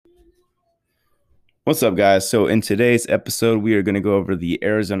What's up, guys? So, in today's episode, we are going to go over the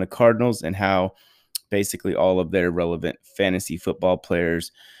Arizona Cardinals and how basically all of their relevant fantasy football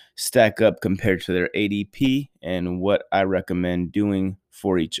players stack up compared to their ADP and what I recommend doing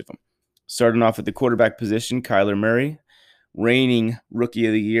for each of them. Starting off at the quarterback position, Kyler Murray, reigning rookie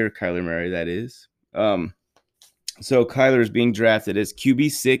of the year, Kyler Murray, that is. So, Kyler is being drafted as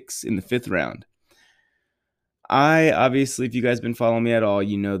QB6 in the fifth round. I obviously, if you guys been following me at all,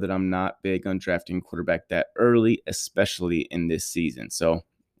 you know that I'm not big on drafting quarterback that early, especially in this season. So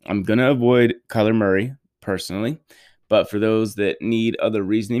I'm going to avoid Kyler Murray personally. But for those that need other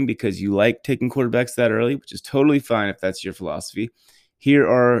reasoning because you like taking quarterbacks that early, which is totally fine if that's your philosophy, here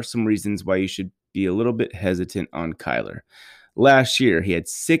are some reasons why you should be a little bit hesitant on Kyler. Last year, he had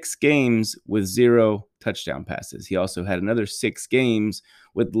 6 games with 0 touchdown passes. He also had another 6 games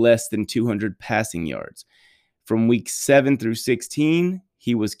with less than 200 passing yards. From week 7 through 16,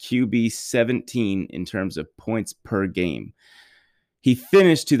 he was QB 17 in terms of points per game. He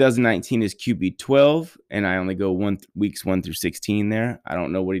finished 2019 as QB 12, and I only go weeks 1 through 16 there. I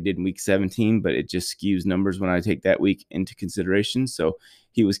don't know what he did in week 17, but it just skews numbers when I take that week into consideration. So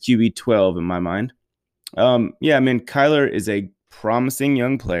he was QB 12 in my mind. Kyler is a promising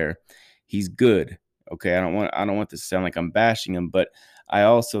young player. He's good. Okay, I don't want this to sound like I'm bashing him, but I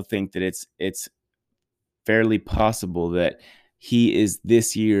also think that it's fairly possible that he is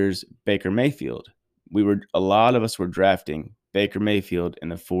this year's Baker Mayfield. A lot of us were drafting Baker Mayfield in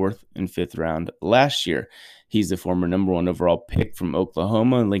the 4th and 5th round last year. He's the former number 1 overall pick from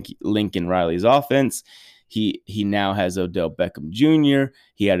Oklahoma, Lincoln Riley's offense. He now has Odell Beckham Jr.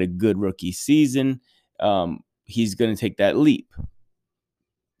 He had a good rookie season. He's going to take that leap.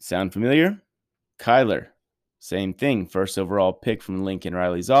 Sound familiar? Kyler, same thing. First overall pick from Lincoln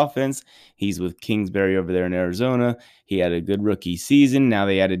Riley's offense. He's with Kingsbury over there in Arizona. He had a good rookie season. Now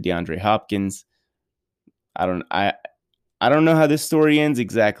they added DeAndre Hopkins. I don't know how this story ends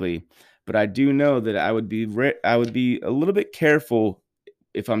exactly, but I do know that I would be a little bit careful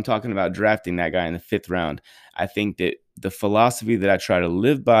if I'm talking about drafting that guy in the 5th round. I think that the philosophy that I try to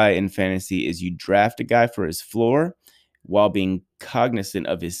live by in fantasy is you draft a guy for his floor while being cognizant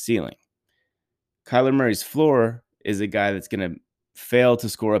of his ceiling. Kyler Murray's floor is a guy that's going to fail to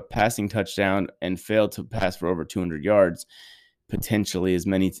score a passing touchdown and fail to pass for over 200 yards, potentially as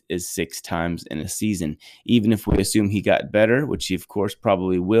many as 6 times in a season. Even if we assume he got better, which he of course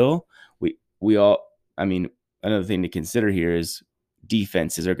probably will, another thing to consider here is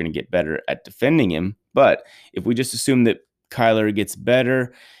defenses are going to get better at defending him. But if we just assume that Kyler gets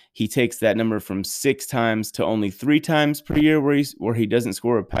better, he takes that number from 6 times to only 3 times per year where he doesn't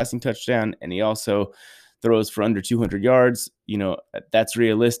score a passing touchdown, and he also throws for under 200 yards. That's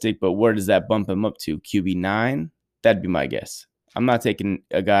realistic, but where does that bump him up to? QB9? That'd be my guess. I'm not taking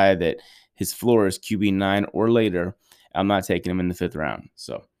a guy that his floor is QB9 or later. I'm not taking him in the 5th round.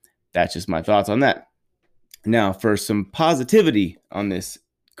 So that's just my thoughts on that. Now, for some positivity on this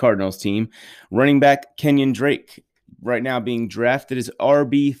Cardinals team, running back Kenyon Drake, right now being drafted as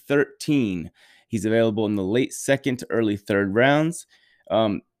RB13. He's available in the late 2nd to early 3rd rounds.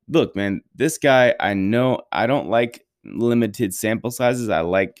 Look, man, this guy, I know I don't like limited sample sizes. I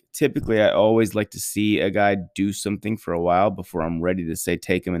always like to see a guy do something for a while before I'm ready to say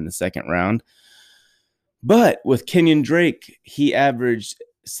take him in the 2nd round. But with Kenyon Drake, he averaged,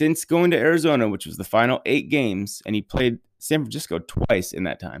 since going to Arizona, which was the final 8 games, and he played San Francisco twice in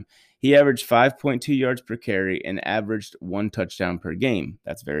that time, he averaged 5.2 yards per carry and averaged 1 touchdown per game.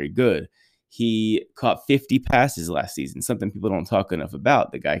 That's very good. He caught 50 passes last season, something people don't talk enough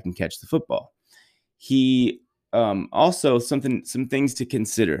about. The guy can catch the football. He also some things to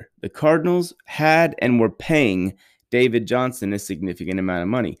consider. The Cardinals had and were paying David Johnson a significant amount of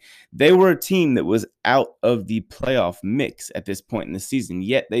money. They were a team that was out of the playoff mix at this point in the season,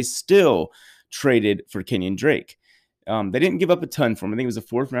 yet they still traded for Kenyon Drake. They didn't give up a ton for him. I think it was a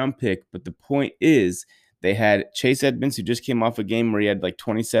 4th round pick, but the point is they had Chase Edmonds, who just came off a game where he had like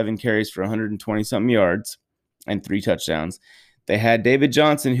 27 carries for 120 something yards and 3 touchdowns. They had David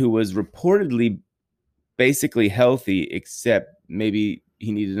Johnson, who was reportedly basically healthy, except maybe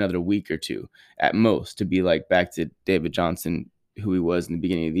he needed another week or 2 at most to be like back to David Johnson, who he was in the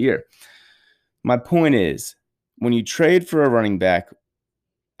beginning of the year. My point is, when you trade for a running back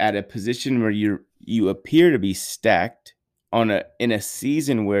at a position where you appear to be stacked in a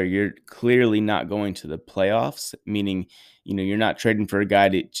season where you're clearly not going to the playoffs, meaning you're not trading for a guy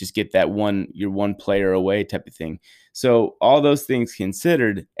to just get you're one player away type of thing. So all those things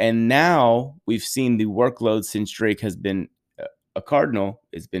considered, and now we've seen the workload since Drake has been a Cardinal,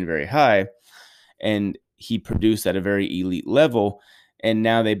 it's been very high, and he produced at a very elite level. And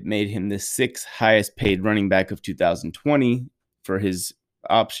now they've made him the 6th highest paid running back of 2020 for his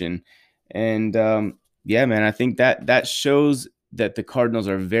option. And yeah, man, I think that shows that the Cardinals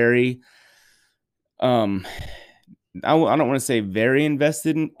are very I don't want to say very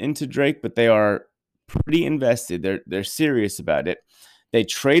invested into Drake, but they are pretty invested. They're serious about it. They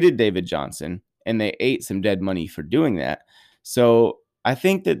traded David Johnson and they ate some dead money for doing that. So I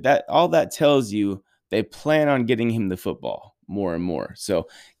think that all that tells you they plan on getting him the football more and more. So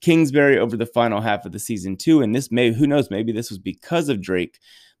Kingsbury over the final half of the season too, and this may, who knows, maybe this was because of Drake,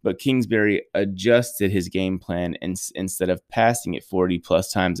 but Kingsbury adjusted his game plan, and instead of passing it 40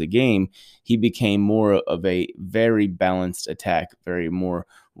 plus times a game, he became more of a very balanced attack, very more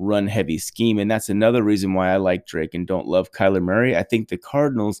run heavy scheme. And that's another reason why I like Drake and don't love Kyler Murray. I think the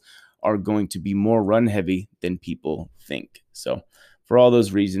Cardinals are going to be more run heavy than people think. So for all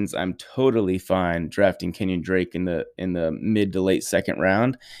those reasons, I'm totally fine drafting Kenyon Drake in the mid to late second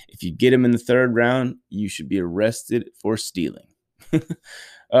round. If you get him in the third round, you should be arrested for stealing.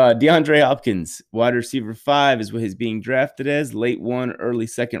 DeAndre Hopkins, wide receiver 5, is what he's being drafted as, late 1, early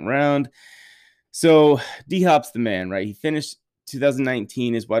 2nd round. So D-Hop's the man, right? He finished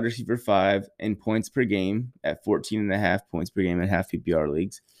 2019 as wide receiver 5 in points per game at 14.5 points per game in half PPR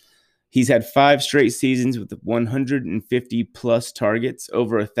leagues. He's had 5 straight seasons with 150 plus targets,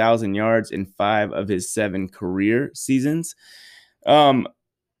 over 1,000 yards in 5 of his 7 career seasons. Some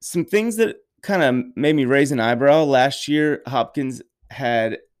things that kind of made me raise an eyebrow. Last year, Hopkins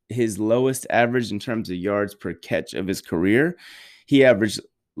had his lowest average in terms of yards per catch of his career. He averaged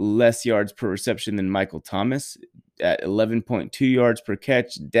less yards per reception than Michael Thomas at 11.2 yards per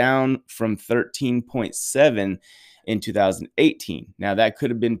catch, down from 13.7 in 2018. Now, that could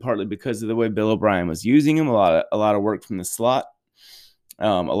have been partly because of the way Bill O'Brien was using him, a lot of work from the slot,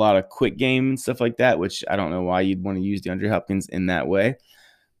 a lot of quick game and stuff like that, which I don't know why you'd want to use DeAndre Hopkins in that way.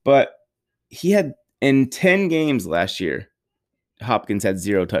 But he had, in 10 games last year, Hopkins had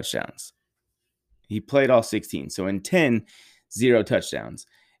 0 touchdowns. He played all 16. So in 10, 0 touchdowns.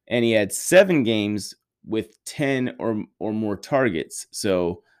 And he had 7 games with 10 or more targets.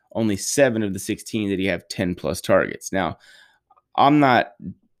 So only 7 of the 16 did he have 10 plus targets. Now, I'm not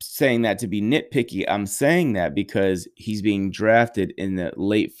saying that to be nitpicky. I'm saying that because he's being drafted in the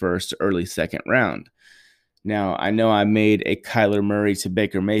late 1st, early 2nd round. Now, I know I made a Kyler Murray to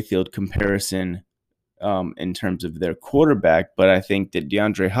Baker Mayfield comparison in terms of their quarterback, but I think that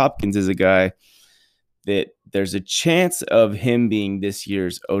DeAndre Hopkins is a guy that there's a chance of him being this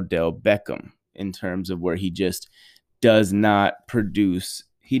year's Odell Beckham in terms of where he just does not produce.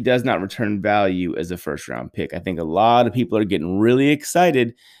 He does not return value as a first-round pick. I think a lot of people are getting really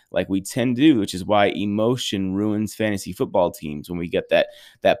excited like we tend to do, which is why emotion ruins fantasy football teams. When we get that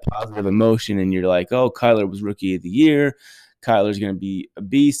positive emotion and you're like, oh, Kyler was rookie of the year, Kyler's going to be a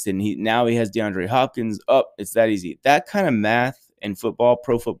beast, and now he has DeAndre Hopkins. It's that easy. That kind of math in football,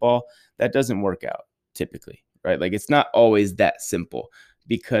 pro football, that doesn't work out typically, right? Like, it's not always that simple,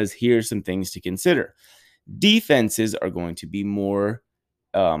 because here's some things to consider. Defenses are going to be more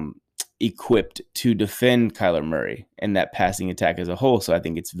equipped to defend Kyler Murray and that passing attack as a whole. So I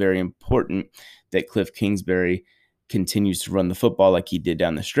think it's very important that Cliff Kingsbury continues to run the football like he did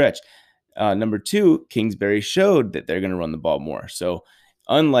down the stretch. Number 2, Kingsbury showed that they're going to run the ball more. So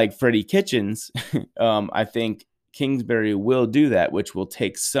unlike Freddie Kitchens, I think Kingsbury will do that, which will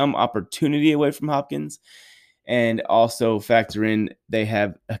take some opportunity away from Hopkins. And also factor in, they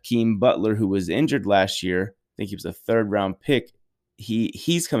have Hakeem Butler, who was injured last year. I think he was a 3rd-round pick.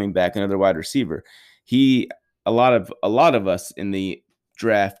 He's coming back, another wide receiver. A lot of us in the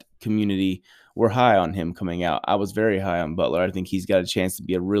draft community were high on him coming out. I was very high on Butler. I think he's got a chance to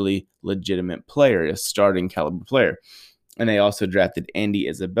be a really legitimate player, a starting caliber player. And they also drafted Andy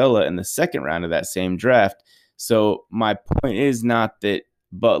Isabella in the 2nd round of that same draft. So my point is not that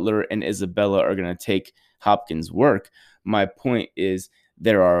Butler and Isabella are going to take Hopkins' work. My point is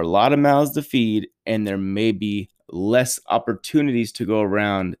there are a lot of mouths to feed, and there may be less opportunities to go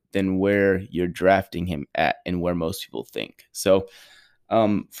around than where you're drafting him at and where most people think. So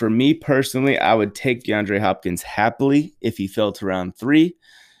for me personally, I would take DeAndre Hopkins happily if he fell to round 3.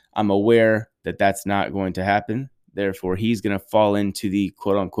 I'm aware that that's not going to happen. Therefore, he's going to fall into the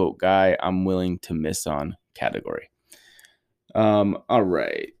quote-unquote guy I'm willing to miss on category. All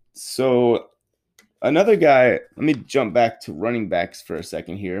right. So another guy, let me jump back to running backs for a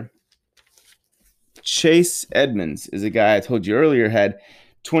second here. Chase Edmonds is a guy I told you earlier had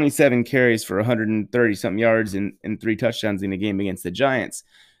 27 carries for 130-something yards and 3 touchdowns in a game against the Giants.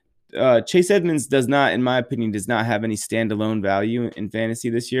 Chase Edmonds does not, in my opinion, have any standalone value in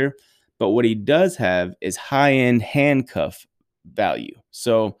fantasy this year. But what he does have is high-end handcuff value.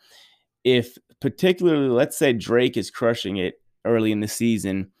 So if particularly, let's say Drake is crushing it early in the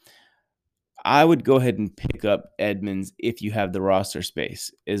season, I would go ahead and pick up Edmonds if you have the roster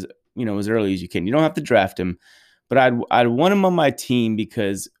space, as early as you can. You don't have to draft him, but I'd want him on my team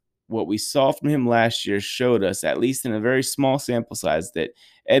because what we saw from him last year showed us, at least in a very small sample size, that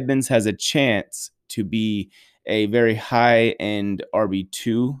Edmonds has a chance to be a very high-end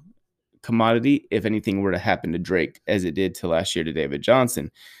RB2 commodity if anything were to happen to Drake, as it did to last year to David Johnson.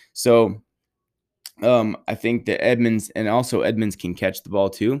 So I think that Edmonds can catch the ball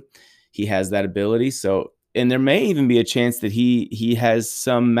too. He has that ability. So, and there may even be a chance that he has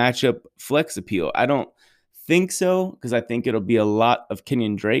some matchup flex appeal. I don't think so, because I think it'll be a lot of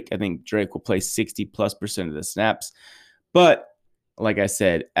Kenyon Drake. I think Drake will play 60+% of the snaps. But like I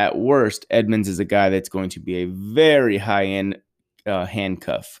said, at worst, Edmonds is a guy that's going to be a very high-end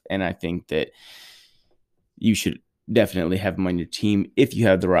handcuff. And I think that you should definitely have him on your team if you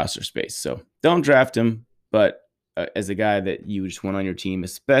have the roster space. So don't draft him, but as a guy that you just want on your team,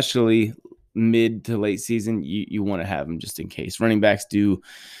 especially mid to late season, you want to have him just in case. Running backs do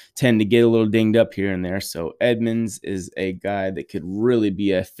tend to get a little dinged up here and there. So Edmonds is a guy that could really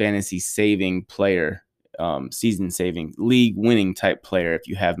be a fantasy saving player, season saving, league winning type player if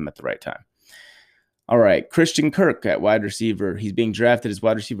you have him at the right time. All right, Christian Kirk at wide receiver. He's being drafted as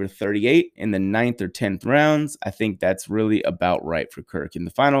wide receiver 38 in the 9th or 10th rounds. I think that's really about right for Kirk. In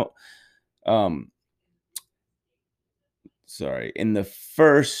the final,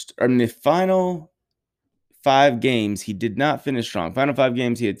 final 5 games, he did not finish strong. Final 5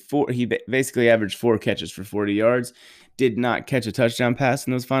 games, he basically averaged 4 catches for 40 yards. Did not catch a touchdown pass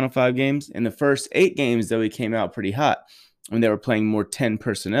in those final 5 games. In the first 8 games, though, he came out pretty hot when they were playing more 10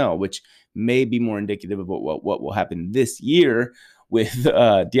 personnel, which may be more indicative of what will happen this year with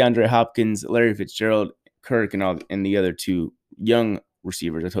DeAndre Hopkins, Larry Fitzgerald, Kirk, and the other 2 young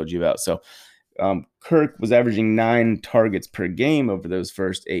receivers I told you about. So Kirk was averaging 9 targets per game over those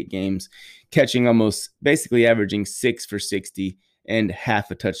first 8 games, basically averaging 6 for 60 and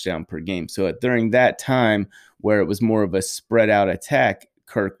half a touchdown per game. So during that time where it was more of a spread out attack,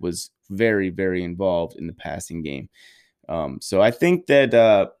 Kirk was very, very involved in the passing game. So I think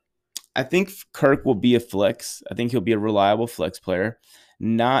that I think Kirk will be a flex. I think he'll be a reliable flex player,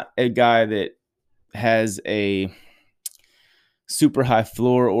 not a guy that has a super high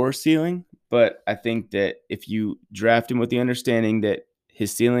floor or ceiling. But I think that if you draft him with the understanding that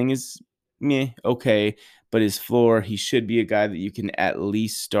his ceiling is okay, but his floor, he should be a guy that you can at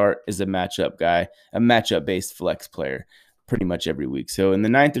least start as a matchup guy, a matchup-based flex player pretty much every week. So in the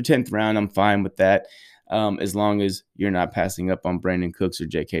 9th or 10th round, I'm fine with that. As long as you're not passing up on Brandon Cooks or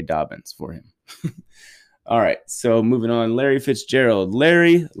J.K. Dobbins for him. All right, so moving on, Larry Fitzgerald.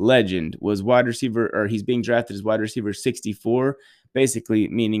 Larry, legend, was wide receiver, or he's being drafted as wide receiver 64, basically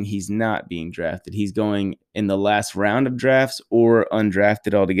meaning he's not being drafted. He's going in the last round of drafts or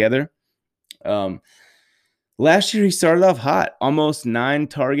undrafted altogether. Last year, he started off hot, almost 9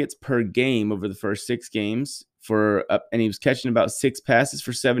 targets per game over the first 6 games, and he was catching about 6 passes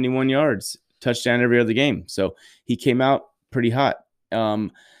for 71 yards. Touchdown every other game. So he came out pretty hot.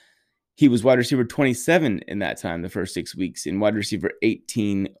 He was wide receiver 27 in that time, the first 6 weeks, and wide receiver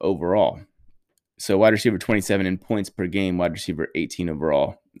 18 overall. So wide receiver 27 in points per game, wide receiver 18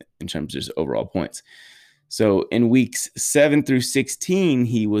 overall in terms of just overall points. So in weeks 7 through 16,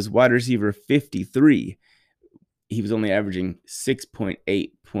 he was wide receiver 53. He was only averaging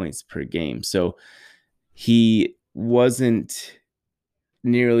 6.8 points per game. So he wasn't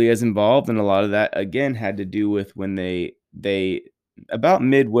nearly as involved, and a lot of that again had to do with when they about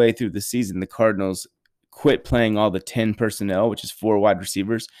midway through the season, the Cardinals quit playing all the 10 personnel, which is 4 wide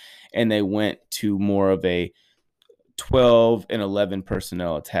receivers, and they went to more of a 12 and 11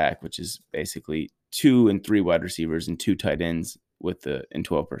 personnel attack, which is basically 2 and 3 wide receivers and 2 tight ends in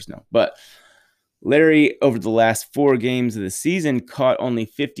 12 personnel. But Larry, over the last 4 games of the season, caught only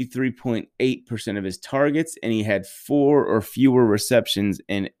 53.8% of his targets, and he had 4 or fewer receptions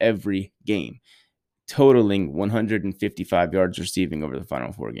in every game, totaling 155 yards receiving over the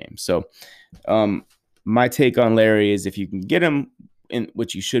final 4 games. So my take on Larry is if you can get him,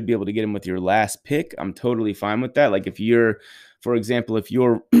 which you should be able to get him with your last pick, I'm totally fine with that. Like if you're, for example, if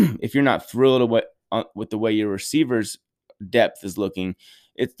you're not thrilled with the way your receivers depth is looking,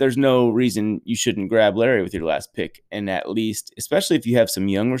 there's no reason you shouldn't grab Larry with your last pick. And at least, especially if you have some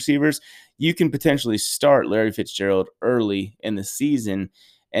young receivers, you can potentially start Larry Fitzgerald early in the season.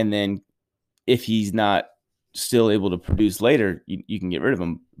 And then if he's not still able to produce later, you can get rid of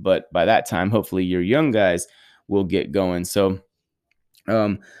him. But by that time, hopefully your young guys will get going. So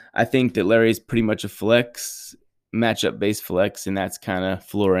I think that Larry's pretty much a flex matchup based flex, and that's kind of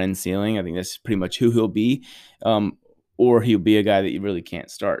floor and ceiling. I think that's pretty much who he'll be, or he'll be a guy that you really can't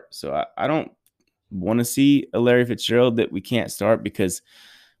start. So I don't want to see a Larry Fitzgerald that we can't start because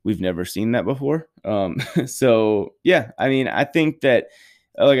we've never seen that before. So yeah, I mean, I think that,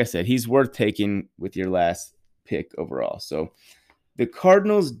 like I said, he's worth taking with your last pick overall. So the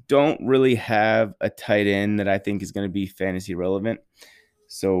Cardinals don't really have a tight end that I think is going to be fantasy relevant.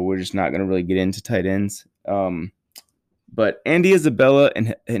 So we're just not going to really get into tight ends. But Andy Isabella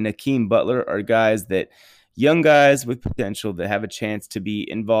and Hakeem Butler are guys that young guys with potential that have a chance to be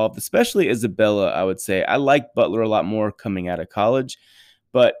involved, especially Isabella, I would say. I like Butler a lot more coming out of college,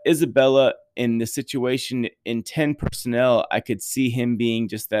 but Isabella in the situation in 10 personnel, I could see him being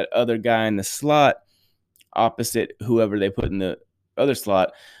just that other guy in the slot opposite whoever they put in the other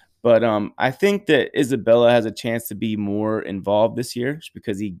slot. But I think that Isabella has a chance to be more involved this year just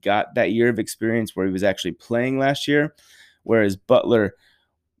because he got that year of experience where he was actually playing last year, whereas Butler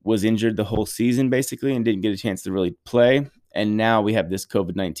was injured the whole season basically and didn't get a chance to really play. And now we have this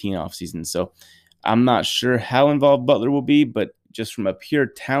COVID-19 offseason. So I'm not sure how involved Butler will be, but just from a pure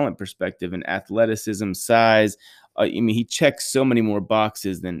talent perspective and athleticism, size, I mean, he checks so many more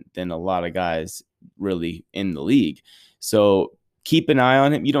boxes than a lot of guys really in the league. So keep an eye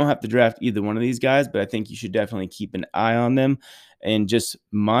on him. You don't have to draft either one of these guys, but I think you should definitely keep an eye on them and just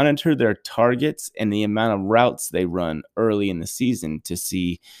monitor their targets and the amount of routes they run early in the season to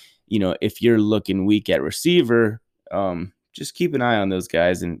see, if you're looking weak at receiver, just keep an eye on those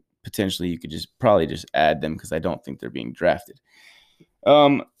guys and potentially you could probably just add them because I don't think they're being drafted.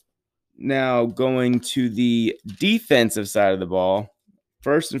 Now going to the defensive side of the ball,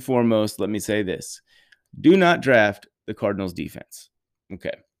 first and foremost, let me say this. Do not draft the Cardinals defense.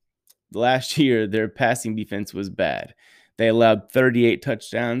 Okay. Last year, their passing defense was bad. They allowed 38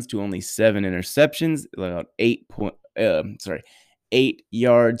 touchdowns to only 7 interceptions, allowed 8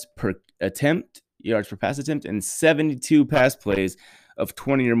 yards per pass attempt, and 72 pass plays of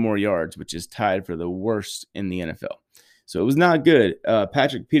 20 or more yards, which is tied for the worst in the NFL. So it was not good.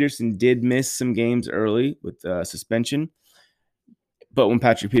 Patrick Peterson did miss some games early with suspension, but when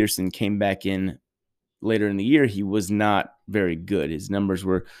Patrick Peterson came back in later in the year, he was not very good. His numbers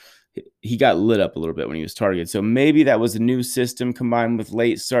he got lit up a little bit when he was targeted. So maybe that was a new system combined with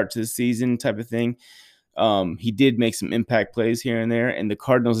late start to the season type of thing. He did make some impact plays here and there, and the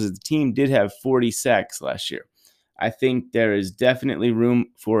Cardinals as a team did have 40 sacks last year. I think there is definitely room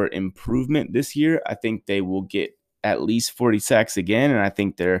for improvement this year. I think they will get at least 40 sacks again, and I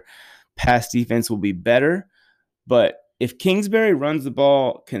think their pass defense will be better. But if Kingsbury runs the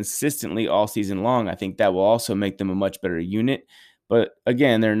ball consistently all season long, I think that will also make them a much better unit. But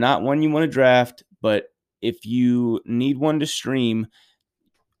again, they're not one you want to draft, but if you need one to stream,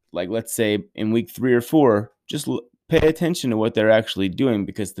 like let's say in week 3 or 4, just pay attention to what they're actually doing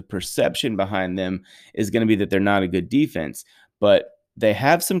because the perception behind them is going to be that they're not a good defense. But they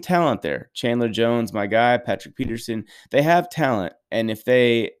have some talent there. Chandler Jones, my guy, Patrick Peterson, they have talent. And if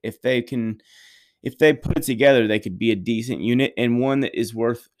they put it together, they could be a decent unit and one that is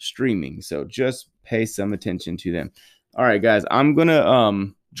worth streaming. So just pay some attention to them. All right, guys, I'm going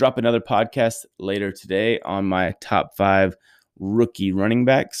to drop another podcast later today on my top 5 rookie running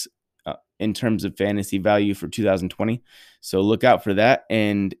backs in terms of fantasy value for 2020. So look out for that.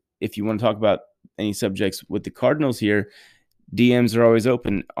 And if you want to talk about any subjects with the Cardinals here, DMs are always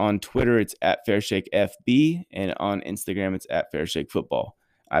open. On Twitter, it's at FairShakeFB, and on Instagram, it's at FairShakeFootball.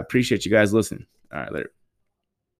 I appreciate you guys listening. All right, later.